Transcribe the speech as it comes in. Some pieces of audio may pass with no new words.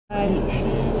Hi.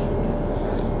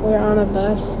 We're on a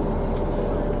bus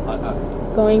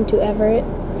going to Everett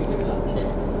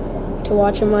to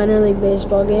watch a minor league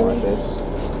baseball game.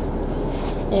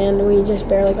 And we just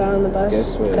barely got on the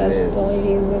bus because the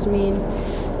lady was mean.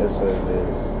 That's what it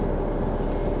is.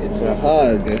 It's a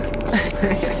hug.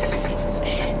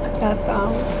 Got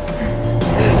them.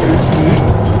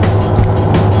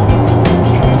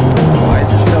 Why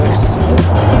is it so exciting?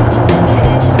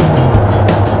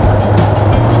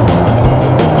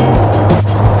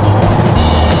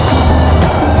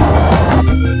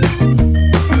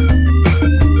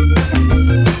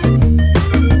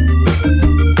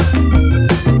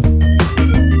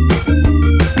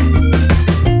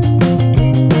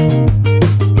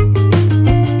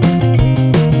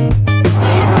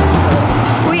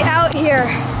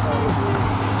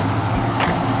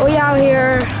 We out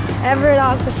here, Everett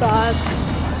WA.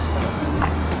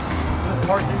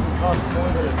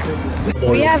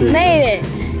 We have made it.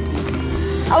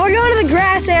 Oh, we're going to the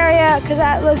grass area because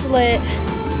that looks lit.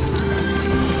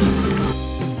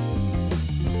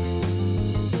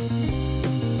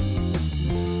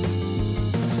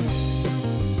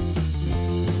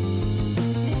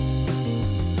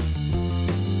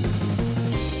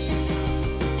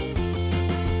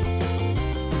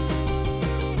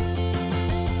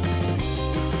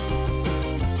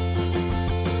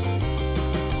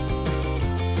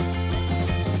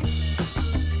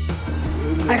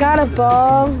 I got a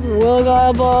ball, Will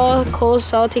got a ball, Cole's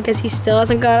salty because he still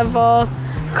hasn't got a ball.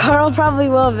 Carl probably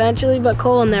will eventually, but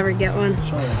Cole will never get one.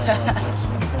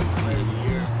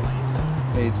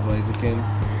 Hey, Blaziken.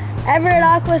 Everett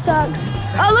WA.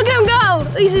 Oh, look at him go!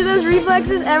 You see those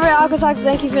reflexes? Everett WA,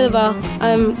 thank you for the ball.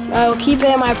 I will keep it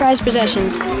in my prized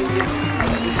possessions.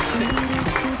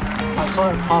 I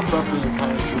saw it pop up in the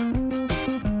country.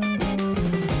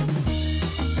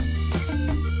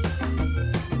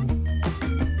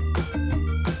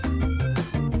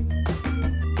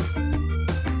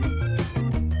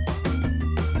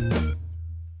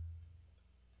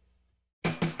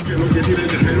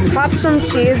 Pop some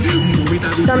seeds.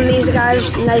 Some of these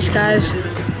guys, nice guys.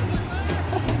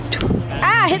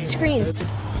 Ah, hit the screen.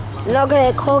 No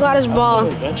good. Cole got his ball.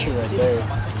 That's an adventure right there.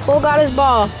 Cole got his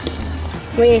ball.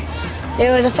 It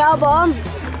was a foul ball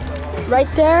right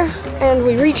there, and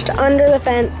we reached under the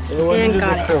fence and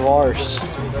got it. Crevasse.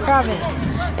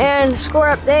 And score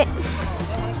update.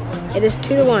 It is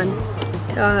 2-1.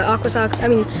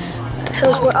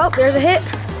 Hillsborough. Oh, there's a hit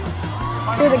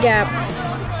through the gap.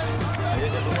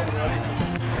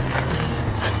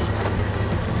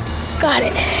 Got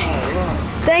it.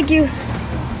 Thank you.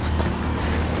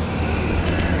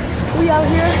 We out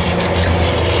here.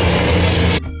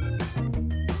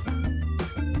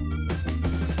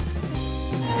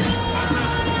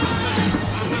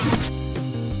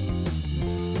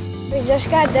 We just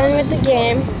got done with the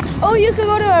game. Oh, you could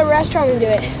go to a restaurant and do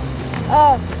it.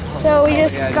 So we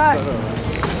just got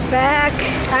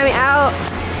out,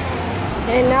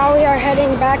 and now we are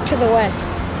heading back to the west.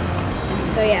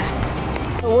 So yeah.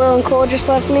 Will and Cole just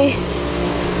left me.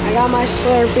 I got my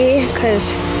Slurpee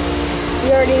because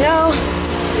you already know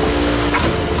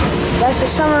that's a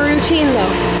summer routine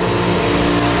though.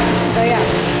 So yeah.